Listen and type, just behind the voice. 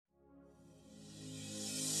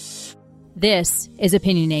This is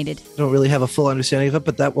Opinionated. I don't really have a full understanding of it,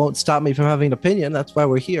 but that won't stop me from having an opinion. That's why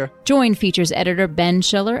we're here. Join features editor Ben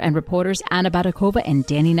Schiller and reporters Anna Batakova and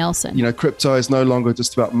Danny Nelson. You know, crypto is no longer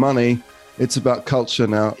just about money. It's about culture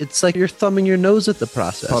now. It's like you're thumbing your nose at the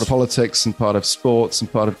process. Part of politics and part of sports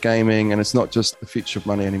and part of gaming, and it's not just the future of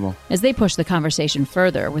money anymore. As they push the conversation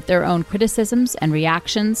further with their own criticisms and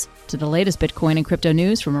reactions to the latest Bitcoin and crypto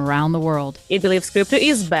news from around the world. It believes crypto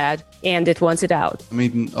is bad and it wants it out. I'm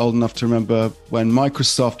even old enough to remember when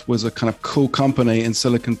Microsoft was a kind of cool company in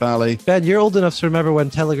Silicon Valley. Ben, you're old enough to remember when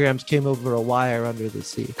telegrams came over a wire under the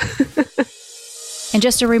sea. And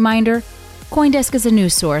just a reminder, CoinDesk is a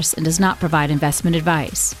news source and does not provide investment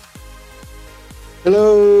advice.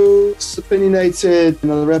 Hello, it's Opinionated,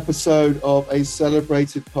 another episode of a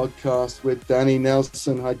celebrated podcast with Danny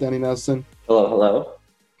Nelson. Hi, Danny Nelson. Hello.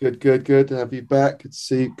 Good to have you back. Good to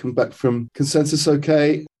see you come back from Consensus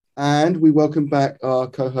OK. And we welcome back our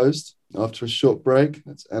co-host after a short break.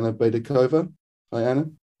 That's Anna Batakova. Hi, Anna.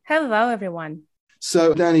 Hello, everyone.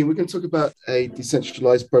 So, Danny, we're going to talk about a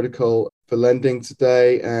decentralized protocol for lending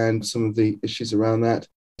today and some of the issues around that.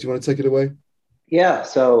 Do you want to take it away? Yeah,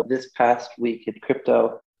 so this past week in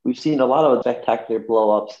crypto, we've seen a lot of spectacular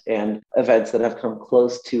blowups and events that have come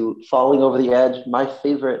close to falling over the edge. My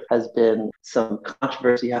favorite has been some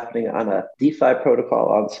controversy happening on a DeFi protocol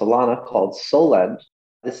on Solana called Solend.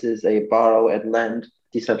 This is a borrow and lend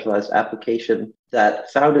decentralized application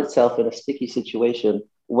that found itself in a sticky situation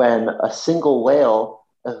when a single whale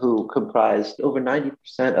who comprised over 90%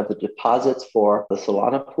 of the deposits for the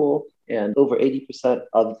Solana pool and over 80%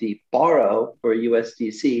 of the borrow for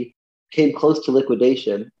USDC came close to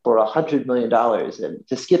liquidation for $100 million. And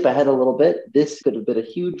to skip ahead a little bit, this could have been a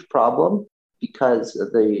huge problem because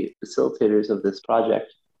the facilitators of this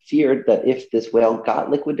project feared that if this whale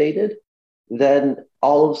got liquidated, then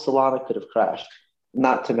all of Solana could have crashed,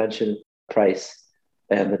 not to mention price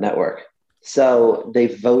and the network. So they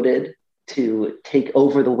voted to take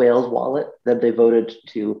over the whale's wallet. Then they voted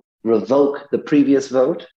to revoke the previous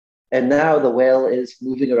vote. And now the whale is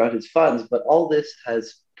moving around his funds. But all this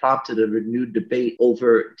has prompted a renewed debate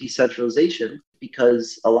over decentralization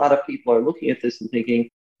because a lot of people are looking at this and thinking,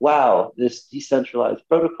 wow, this decentralized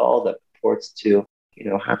protocol that purports to,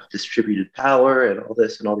 have distributed power and all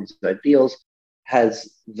this and all these ideals has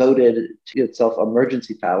voted to itself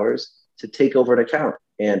emergency powers to take over an account.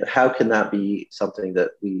 And how can that be something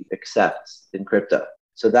that we accept in crypto?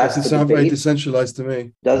 So that's doesn't sound very decentralized to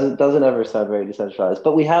me. Doesn't ever sound very decentralized.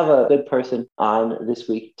 But we have a good person on this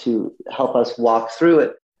week to help us walk through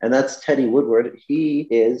it. And that's Teddy Woodward. He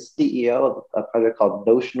is CEO of a project called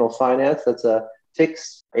Notional Finance. That's a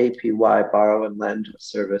fixed APY borrow and lend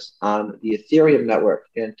service on the Ethereum network.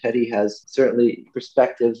 And Teddy has certainly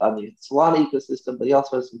perspective on the Solana ecosystem, but he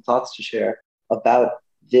also has some thoughts to share about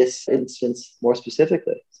this instance more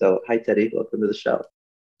specifically. So hi, Teddy. Welcome to the show.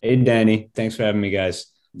 Hey, Danny. Thanks for having me, guys.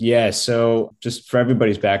 Yeah, so just for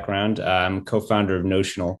everybody's background, I'm co-founder of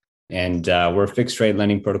Notional, and we're a fixed rate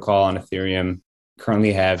lending protocol on Ethereum.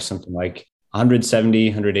 Currently have something like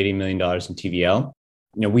 $180 million in TVL.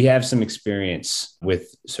 We have some experience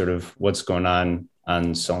with sort of what's going on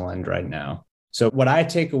Solend right now. So what I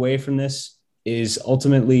take away from this is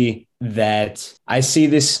ultimately that I see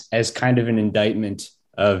this as kind of an indictment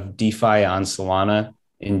of DeFi on Solana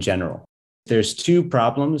in general. There's two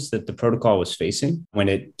problems that the protocol was facing when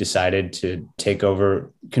it decided to take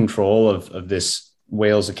over control of this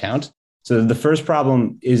whale's account. So the first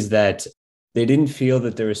problem is that they didn't feel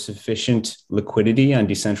that there was sufficient liquidity on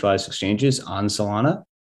decentralized exchanges on Solana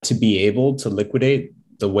to be able to liquidate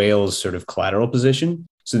the whale's sort of collateral position.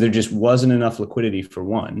 So there just wasn't enough liquidity for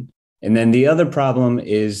one. And then the other problem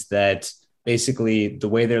is that basically the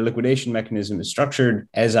way their liquidation mechanism is structured,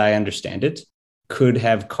 as I understand it, could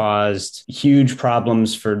have caused huge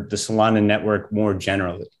problems for the Solana network more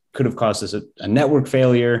generally. Could have caused us a network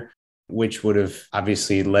failure, which would have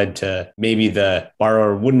obviously led to maybe the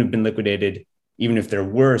borrower wouldn't have been liquidated, even if there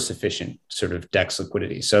were sufficient sort of DEX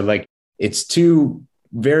liquidity. So it's two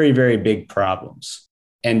very, very big problems.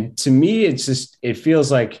 And to me, it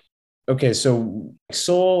feels like, okay, so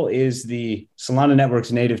Sol is the Solana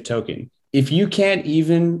network's native token. If you can't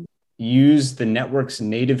even use the network's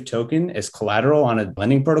native token as collateral on a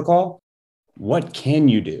lending protocol, what can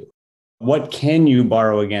you do? What can you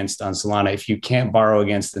borrow against on Solana if you can't borrow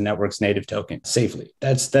against the network's native token safely?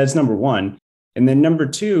 That's number one. And then number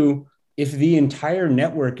two, if the entire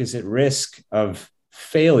network is at risk of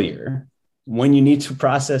failure when you need to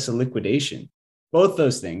process a liquidation, both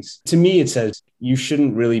those things, to me, it says you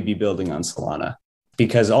shouldn't really be building on Solana,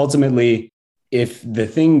 because ultimately, if the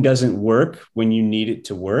thing doesn't work when you need it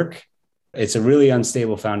to work, It's a really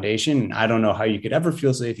unstable foundation. I don't know how you could ever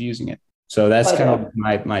feel safe using it. So that's kind of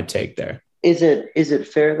my take there. Is it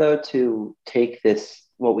fair though to take this,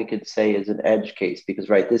 what we could say is an edge case? Because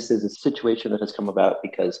right, this is a situation that has come about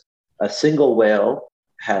because a single whale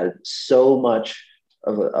had so much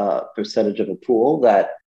of a percentage of a pool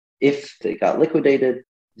that if they got liquidated,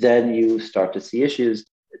 then you start to see issues.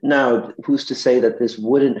 Now, who's to say that this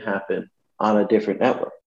wouldn't happen on a different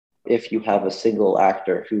network? If you have a single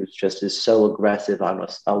actor who just is so aggressive on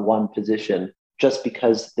a one position, just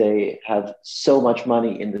because they have so much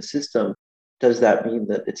money in the system, does that mean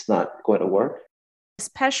that it's not going to work?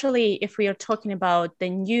 Especially if we are talking about the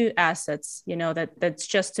new assets, that's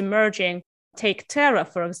just emerging. Take Terra,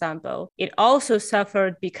 for example. It also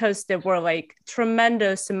suffered because there were like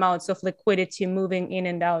tremendous amounts of liquidity moving in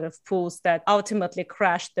and out of pools that ultimately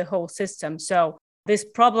crashed the whole system. So this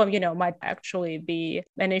problem, might actually be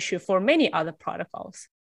an issue for many other protocols.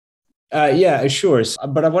 Yeah, sure.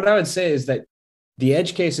 But what I would say is that the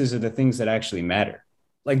edge cases are the things that actually matter.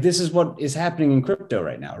 Like this is what is happening in crypto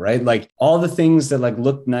right now, right? Like all the things that like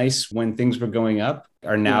looked nice when things were going up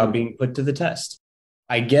are now being put to the test.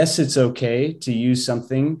 I guess it's okay to use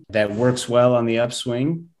something that works well on the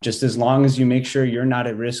upswing, just as long as you make sure you're not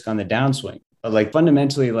at risk on the downswing, but like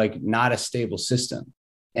fundamentally, like not a stable system.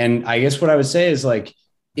 And I guess what I would say is like,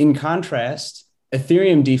 in contrast,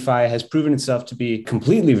 Ethereum DeFi has proven itself to be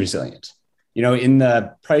completely resilient. In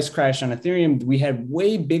the price crash on Ethereum, we had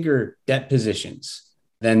way bigger debt positions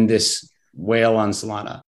than this whale on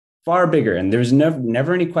Solana. Far bigger. And there's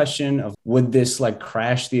never any question of would this like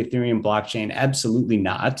crash the Ethereum blockchain? Absolutely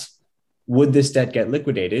not. Would this debt get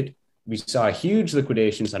liquidated? We saw huge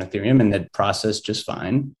liquidations on Ethereum and that process just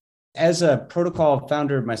fine. As a protocol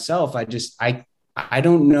founder myself, I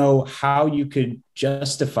don't know how you could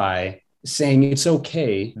justify saying it's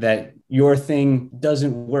okay that your thing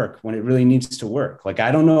doesn't work when it really needs to work. Like,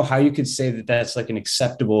 I don't know how you could say that that's like an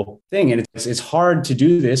acceptable thing. And it's hard to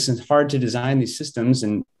do this and it's hard to design these systems.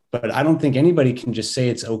 But I don't think anybody can just say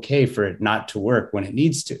it's okay for it not to work when it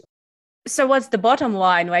needs to. So what's the bottom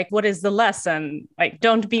line? Like, what is the lesson? Like,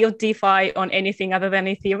 don't build DeFi on anything other than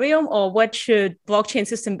Ethereum? Or what should blockchain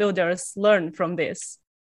system builders learn from this?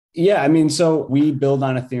 Yeah, I mean, so we build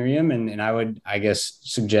on Ethereum and I would, I guess,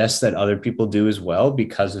 suggest that other people do as well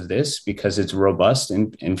because of this, because it's robust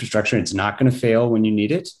in infrastructure. It's not going to fail when you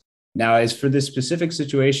need it. Now, as for this specific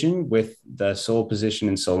situation with the Sol position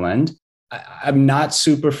in Solend, I'm not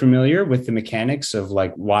super familiar with the mechanics of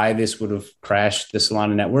like why this would have crashed the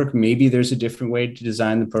Solana network. Maybe there's a different way to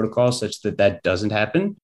design the protocol such that that doesn't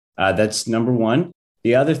happen. That's number one.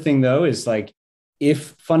 The other thing, though, is like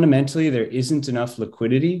if fundamentally there isn't enough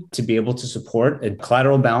liquidity to be able to support a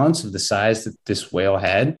collateral balance of the size that this whale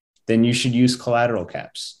had, then you should use collateral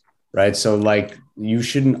caps, right? So like you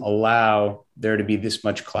shouldn't allow there to be this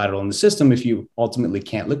much collateral in the system if you ultimately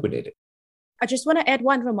can't liquidate it. I just want to add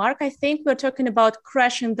one remark. I think we're talking about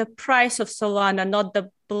crashing the price of Solana, not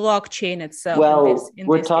the blockchain itself. Well,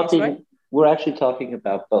 right? We're actually talking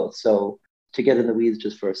about both. So to get in the weeds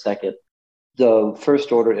just for a second, the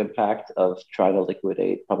first order impact of trying to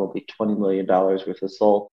liquidate probably $20 million worth of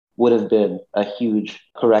Sol would have been a huge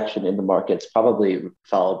correction in the markets, probably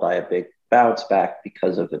followed by a big bounce back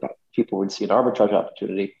because of it. People would see an arbitrage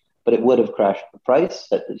opportunity, but it would have crashed the price,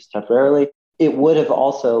 at least temporarily. It would have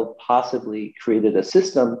also possibly created a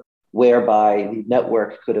system whereby the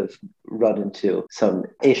network could have run into some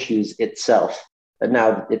issues itself. And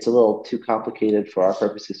now it's a little too complicated for our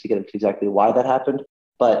purposes to get into exactly why that happened,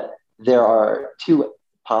 but there are two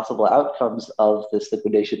possible outcomes of this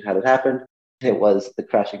liquidation had it happened. It was the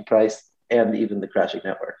crashing price and even the crashing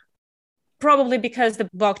network. Probably because the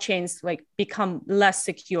blockchains like become less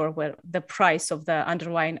secure where the price of the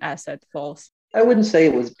underlying asset falls. I wouldn't say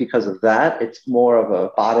it was because of that. It's more of a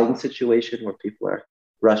botting situation where people are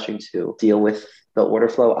rushing to deal with the order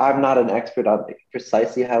flow. I'm not an expert on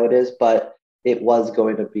precisely how it is, but it was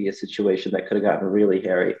going to be a situation that could have gotten really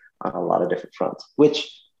hairy on a lot of different fronts,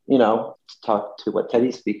 which, to talk to what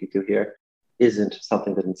Teddy's speaking to here, isn't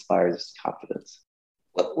something that inspires confidence.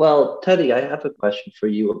 Well, Teddy, I have a question for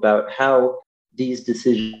you about how these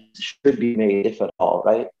decisions should be made, if at all,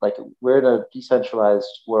 right? Like we're in a decentralized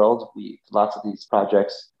world. Lots of these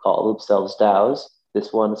projects call themselves DAOs.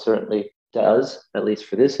 This one certainly does, at least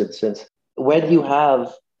for this instance. When you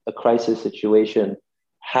have a crisis situation,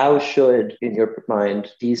 how should, in your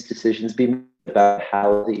mind, these decisions be made about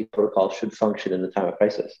how the protocol should function in the time of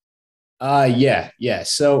crisis? Yeah.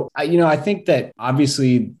 So, I think that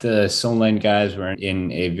obviously the Solend guys were in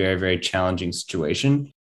a very, very challenging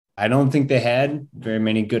situation. I don't think they had very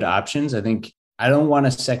many good options. I don't want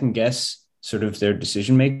to second guess sort of their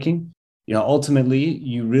decision making. Ultimately,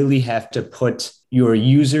 you really have to put your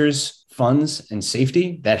users' funds and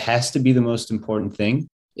safety. That has to be the most important thing.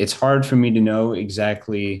 It's hard for me to know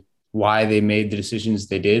exactly why they made the decisions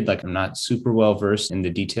they did. Like, I'm not super well versed in the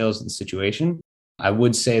details of the situation. I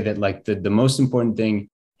would say that like the most important thing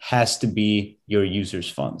has to be your users'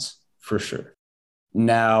 funds for sure.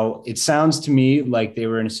 Now, it sounds to me like they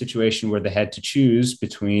were in a situation where they had to choose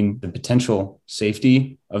between the potential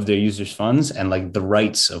safety of their users' funds and like the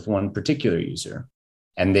rights of one particular user.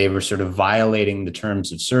 And they were sort of violating the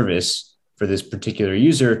terms of service for this particular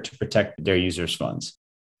user to protect their users' funds.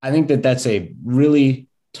 I think that that's a really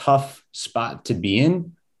tough spot to be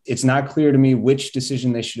in. It's not clear to me which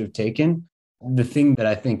decision they should have taken. The thing that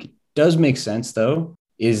I think does make sense, though,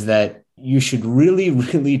 is that you should really,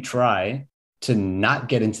 really try to not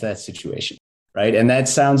get into that situation, right? And that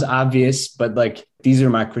sounds obvious, but like, these are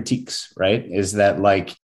my critiques, right? Is that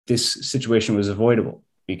like this situation was avoidable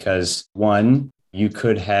because one, you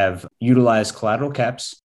could have utilized collateral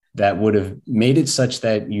caps that would have made it such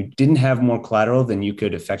that you didn't have more collateral than you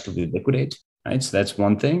could effectively liquidate, right? So that's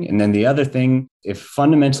one thing. And then the other thing, if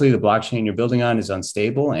fundamentally the blockchain you're building on is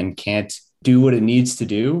unstable and can't do what it needs to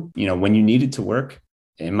do, when you need it to work,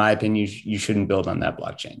 in my opinion, you shouldn't build on that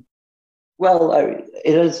blockchain. Well,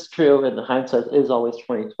 it is true, and the hindsight is always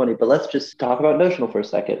 2020. But let's just talk about Notional for a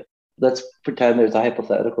second. Let's pretend there's a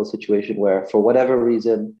hypothetical situation where, for whatever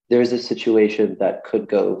reason, there's a situation that could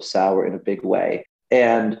go sour in a big way,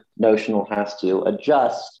 and Notional has to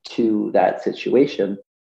adjust to that situation.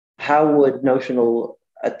 How would Notional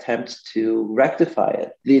attempt to rectify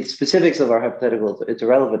it? The specifics of our hypothetical, it's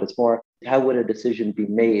irrelevant. It's more, how would a decision be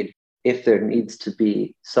made if there needs to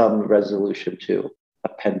be some resolution to a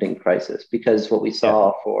pending crisis? Because what we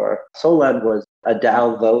saw for Solend was a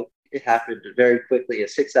DAO vote. It happened very quickly, in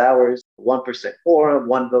 6 hours, 1% quorum,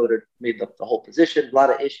 one voter made the whole position, a lot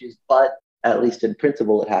of issues, but at least in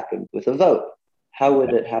principle, it happened with a vote. How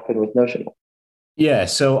would it happen with Notional? Yeah,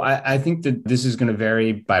 so I think that this is going to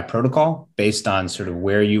vary by protocol based on sort of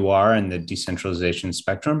where you are in the decentralization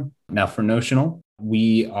spectrum. Now, for Notional,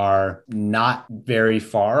 we are not very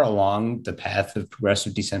far along the path of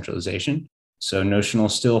progressive decentralization. So Notional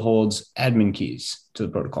still holds admin keys to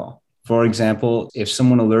the protocol. For example, if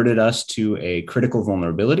someone alerted us to a critical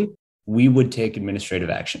vulnerability, we would take administrative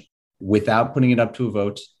action without putting it up to a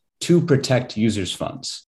vote to protect users'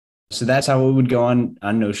 funds. So that's how it would go on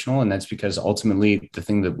Notional. And that's because ultimately the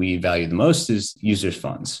thing that we value the most is users'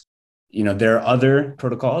 funds. There are other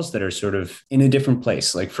protocols that are sort of in a different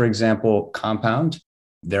place. Like, for example, Compound,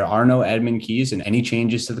 there are no admin keys and any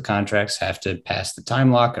changes to the contracts have to pass the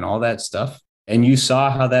time lock and all that stuff. And you saw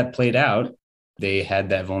how that played out. They had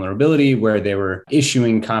that vulnerability where they were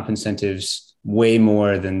issuing comp incentives way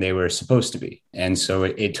more than they were supposed to be. And so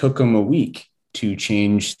it took them a week to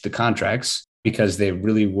change the contracts because they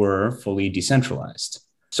really were fully decentralized.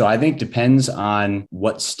 So I think depends on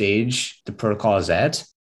what stage the protocol is at.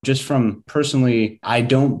 Just from personally, I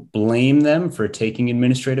don't blame them for taking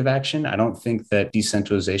administrative action. I don't think that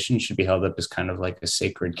decentralization should be held up as kind of like a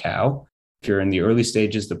sacred cow. If you're in the early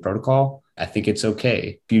stages of the protocol, I think it's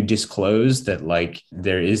okay. If you disclose that like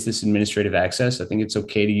there is this administrative access, I think it's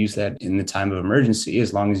okay to use that in the time of emergency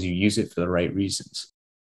as long as you use it for the right reasons.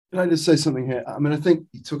 Can I just say something here? I mean, I think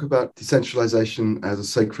you talk about decentralization as a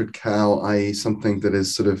sacred cow, i.e. something that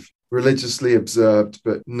is sort of religiously observed,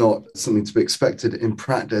 but not something to be expected in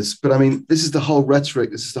practice. But I mean, this is the whole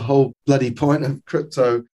rhetoric. This is the whole bloody point of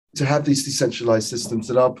crypto, to have these decentralized systems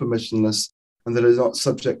that are permissionless and that are not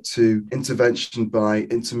subject to intervention by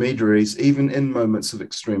intermediaries, even in moments of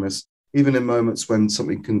extremis, even in moments when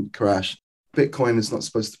something can crash. Bitcoin is not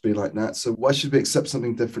supposed to be like that. So why should we accept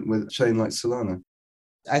something different with a chain like Solana?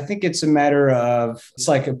 I think it's a matter of, it's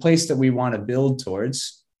like a place that we want to build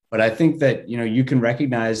towards. But I think that, you can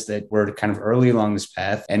recognize that we're kind of early along this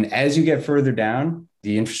path. And as you get further down,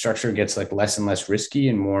 the infrastructure gets like less and less risky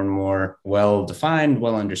and more well-defined,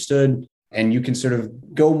 well understood. And you can sort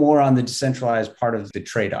of go more on the decentralized part of the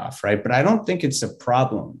trade-off, right? But I don't think it's a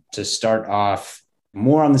problem to start off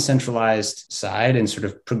more on the centralized side and sort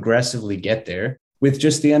of progressively get there with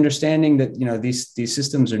just the understanding that, these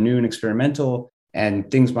systems are new and experimental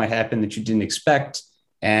and things might happen that you didn't expect.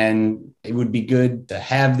 And it would be good to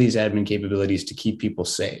have these admin capabilities to keep people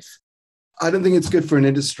safe. I don't think it's good for an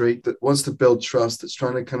industry that wants to build trust, that's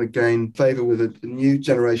trying to kind of gain favor with a new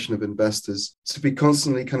generation of investors, to be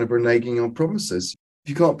constantly kind of reneging on promises. If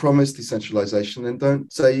you can't promise decentralization, then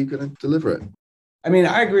don't say you're going to deliver it. I mean,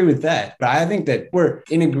 I agree with that, but I think that we're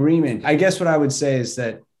in agreement. I guess what I would say is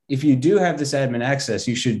that if you do have this admin access,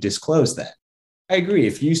 you should disclose that. I agree.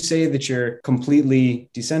 If you say that you're completely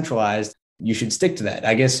decentralized, you should stick to that.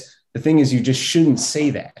 I guess The thing is, you just shouldn't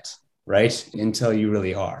say that, right? Until you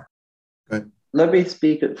really are. Right. Let me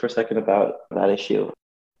speak for a second about that issue.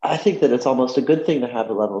 I think that it's almost a good thing to have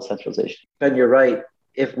a level of centralization. Ben, you're right.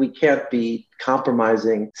 If we can't be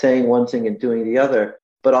compromising, saying one thing and doing the other,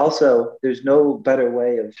 but also there's no better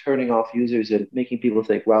way of turning off users and making people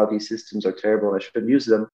think, wow, these systems are terrible, I shouldn't use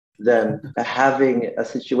them, than having a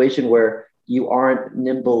situation where you aren't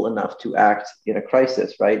nimble enough to act in a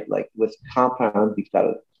crisis, right? Like with Compound, you've got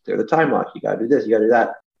to clear the time lock, you got to do this, you got to do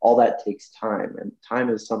that. All that takes time. And time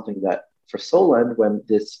is something that for Solend, when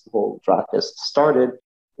this whole fracas started,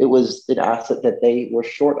 it was an asset that they were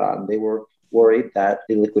short on. They were worried that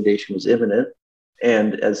the liquidation was imminent.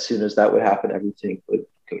 And as soon as that would happen, everything would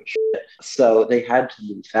go to shit. So they had to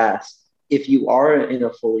move fast. If you are in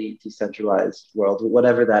a fully decentralized world,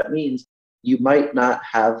 whatever that means, you might not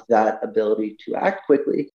have that ability to act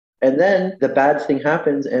quickly. And then the bad thing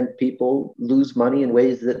happens and people lose money in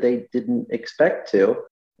ways that they didn't expect to.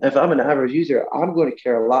 And if I'm an average user, I'm going to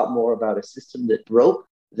care a lot more about a system that broke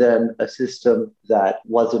than a system that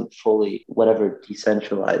wasn't fully whatever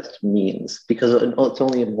decentralized means, because it's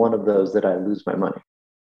only in one of those that I lose my money.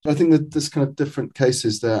 I think that there's kind of different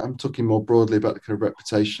cases there. I'm talking more broadly about the kind of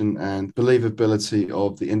reputation and believability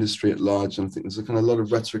of the industry at large. And I think there's a kind of lot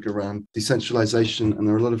of rhetoric around decentralization. And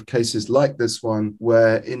there are a lot of cases like this one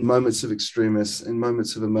where in moments of extremis, in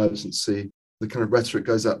moments of emergency, the kind of rhetoric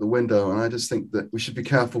goes out the window. And I just think that we should be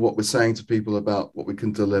careful what we're saying to people about what we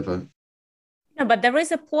can deliver. No, but there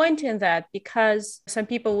is a point in that, because some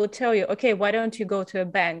people will tell you, okay, why don't you go to a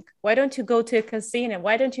bank? Why don't you go to a casino?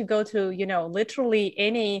 Why don't you go to, literally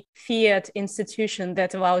any fiat institution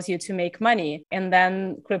that allows you to make money? And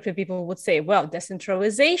then crypto people would say, well,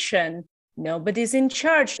 decentralization, nobody's in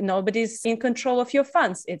charge. Nobody's in control of your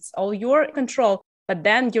funds. It's all your control. But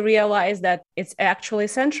then you realize that it's actually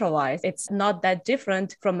centralized. It's not that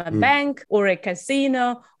different from a bank or a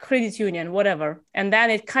casino, credit union, whatever. And then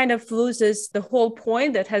it kind of loses the whole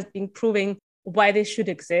point that has been proving why they should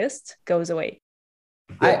exist, goes away.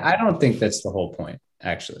 I don't think that's the whole point,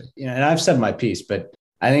 actually. And I've said my piece, but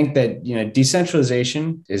I think that,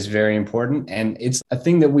 decentralization is very important. And it's a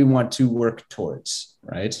thing that we want to work towards,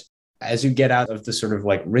 right? As you get out of the sort of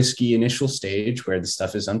like risky initial stage where the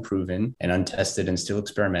stuff is unproven and untested and still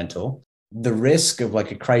experimental, the risk of like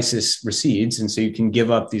a crisis recedes. And so you can give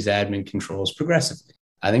up these admin controls progressively.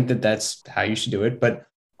 I think that that's how you should do it. But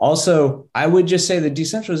also, I would just say that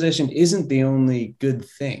decentralization isn't the only good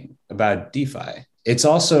thing about DeFi. It's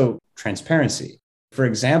also transparency. For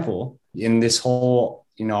example, in this whole,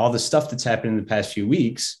 all the stuff that's happened in the past few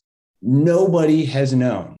weeks, nobody has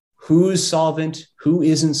known who's solvent, who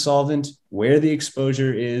isn't solvent, where the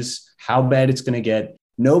exposure is, how bad it's going to get.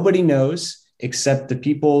 Nobody knows except the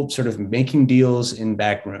people sort of making deals in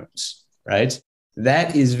back rooms, right?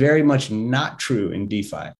 That is very much not true in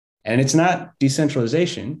DeFi. And it's not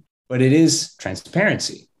decentralization, but it is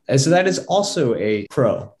transparency. And so that is also a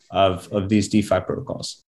pro of these DeFi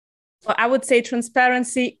protocols. Well, I would say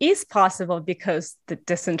transparency is possible because the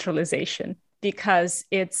decentralization. Because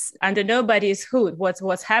it's under nobody's hood.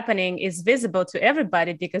 What's happening is visible to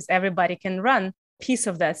everybody because everybody can run a piece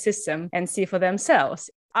of that system and see for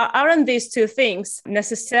themselves. Aren't these two things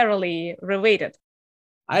necessarily related?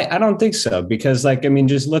 I don't think so, because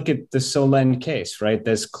just look at the Solend case, right?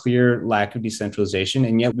 There's clear lack of decentralization,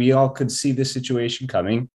 and yet we all could see the situation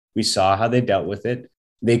coming. We saw how they dealt with it.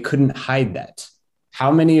 They couldn't hide that.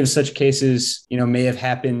 How many of such cases, may have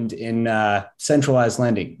happened in centralized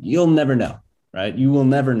lending? You'll never know. Right? You will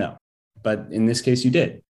never know. But in this case, you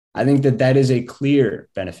did. I think that is a clear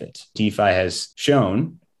benefit DeFi has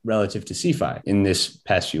shown relative to CeFi in this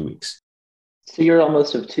past few weeks. So you're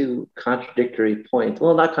almost of two contradictory points.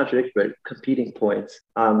 Well, not contradictory, but competing points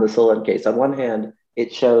on the Solend case. On one hand,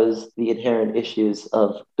 it shows the inherent issues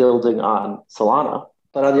of building on Solana.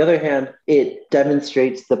 But on the other hand, it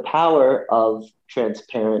demonstrates the power of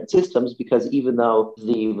transparent systems, because even though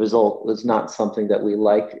the result was not something that we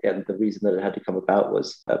liked and the reason that it had to come about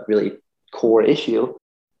was a really core issue,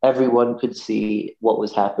 everyone could see what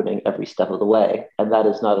was happening every step of the way. And that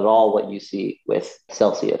is not at all what you see with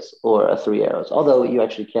Celsius or a Three Arrows, although you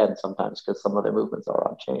actually can sometimes because some of their movements are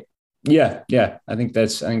on chain. Yeah. I think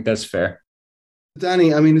that's fair. Danny,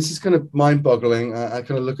 this is kind of mind-boggling. I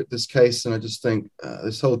kind of look at this case and I just think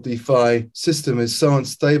this whole DeFi system is so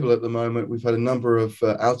unstable at the moment. We've had a number of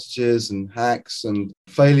outages and hacks and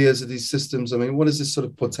failures of these systems. What does this sort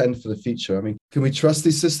of portend for the future? Can we trust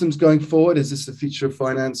these systems going forward? Is this the future of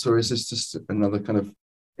finance, or is this just another kind of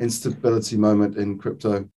instability moment in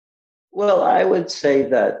crypto? Well, I would say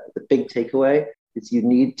that the big takeaway is you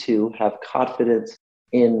need to have confidence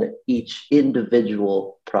in each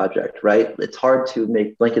individual project, right? It's hard to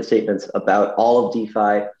make blanket statements about all of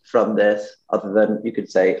DeFi from this, other than you could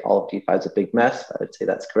say all of DeFi is a big mess. I would say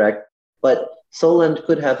that's correct. But Solend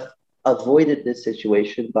could have avoided this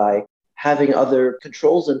situation by having other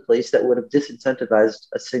controls in place that would have disincentivized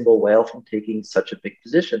a single whale from taking such a big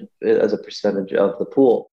position as a percentage of the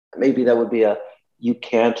pool. Maybe that would be you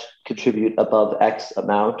can't contribute above X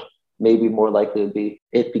amount. Maybe more likely would be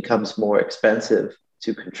it becomes more expensive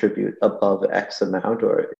to contribute above X amount,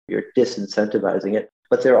 or you're disincentivizing it.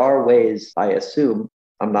 But there are ways, I assume,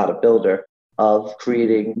 I'm not a builder, of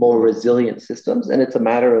creating more resilient systems. And it's a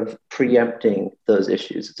matter of preempting those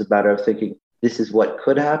issues. It's a matter of thinking, this is what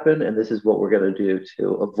could happen, and this is what we're going to do to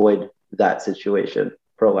avoid that situation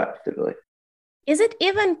proactively. Is it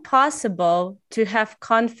even possible to have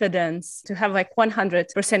confidence, to have like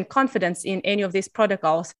 100% confidence in any of these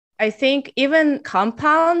protocols? I think even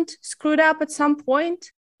Compound screwed up at some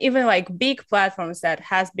point. Even like big platforms that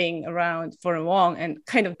has been around for long and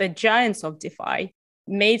kind of the giants of DeFi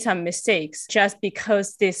made some mistakes just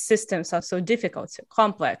because these systems are so difficult, so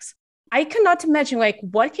complex. I cannot imagine like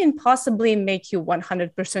what can possibly make you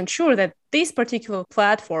 100% sure that this particular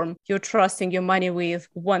platform you're trusting your money with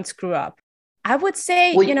won't screw up. I would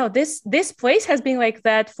say, this place has been like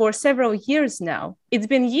that for several years now. It's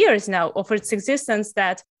been years now of its existence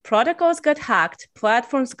that protocols got hacked,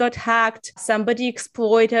 platforms got hacked, somebody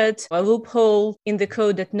exploited a loophole in the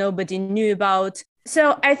code that nobody knew about.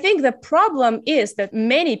 So I think the problem is that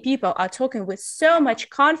many people are talking with so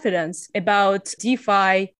much confidence about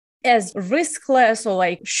DeFi as riskless or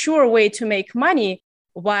like sure way to make money,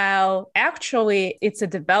 while actually it's a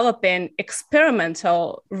developing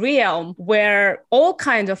experimental realm where all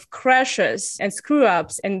kinds of crashes and screw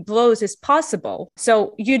ups and blows is possible.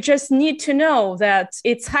 So you just need to know that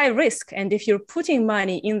it's high risk. And if you're putting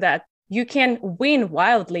money in that, you can win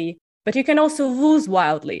wildly, but you can also lose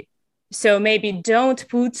wildly. So maybe don't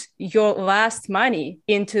put your last money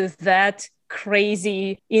into that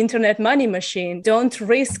crazy internet money machine. Don't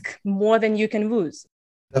risk more than you can lose.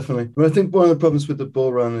 Definitely. But I think one of the problems with the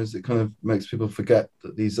bull run is it kind of makes people forget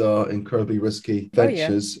that these are incredibly risky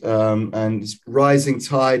ventures. And this rising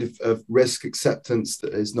tide of risk acceptance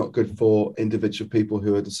that is not good for individual people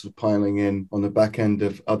who are just sort of piling in on the back end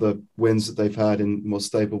of other wins that they've had in more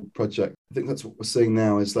stable projects. I think that's what we're seeing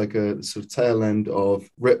now is like a sort of tail end of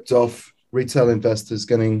ripped off retail investors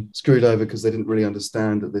getting screwed over because they didn't really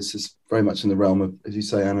understand that this is very much in the realm of, as you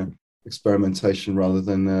say, Anna, experimentation rather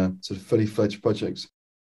than sort of fully fledged projects.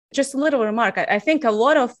 Just a little remark. I think a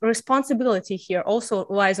lot of responsibility here also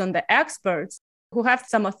lies on the experts who have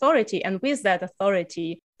some authority. And with that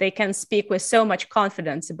authority, they can speak with so much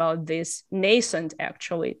confidence about these nascent,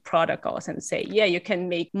 actually, protocols and say, yeah, you can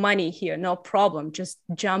make money here, no problem. Just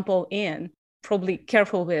jump all in. Probably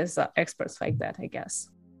careful with experts like that, I guess.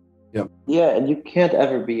 Yeah, and you can't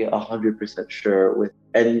ever be 100% sure with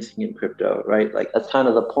anything in crypto, right? Like that's kind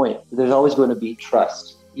of the point. There's always going to be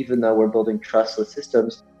trust. Even though we're building trustless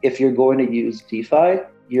systems, if you're going to use DeFi,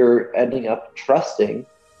 you're ending up trusting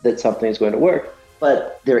that something is going to work.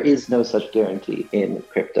 But there is no such guarantee in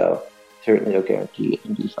crypto, certainly no guarantee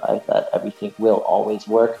in DeFi that everything will always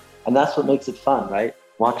work. And that's what makes it fun, right?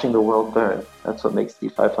 Watching the world burn. That's what makes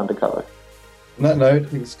DeFi fun to cover. On that note, I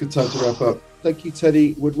think it's a good time to wrap up. Thank you,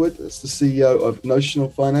 Teddy Woodward. That's the CEO of Notional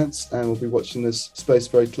Finance, and we'll be watching this space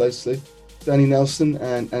very closely. Danny Nelson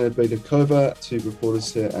and Anna Bednikova, two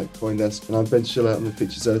reporters here at CoinDesk. And I'm Ben Schiller, I'm the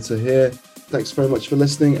features editor here. Thanks very much for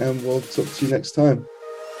listening, and we'll talk to you next time.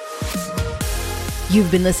 You've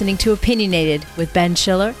been listening to Opinionated with Ben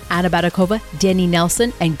Schiller, Anna Bednikova, Danny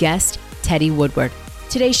Nelson, and guest Teddy Woodward.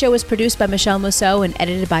 Today's show was produced by Michelle Mousseau and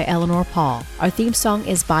edited by Eleanor Paul. Our theme song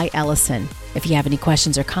is by Ellison. If you have any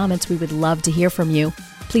questions or comments, we would love to hear from you.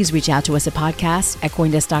 Please reach out to us at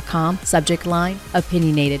podcast@coindesk.com, subject line,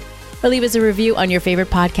 opinionated, or leave us a review on your favorite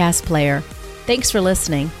podcast player. Thanks for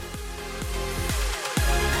listening.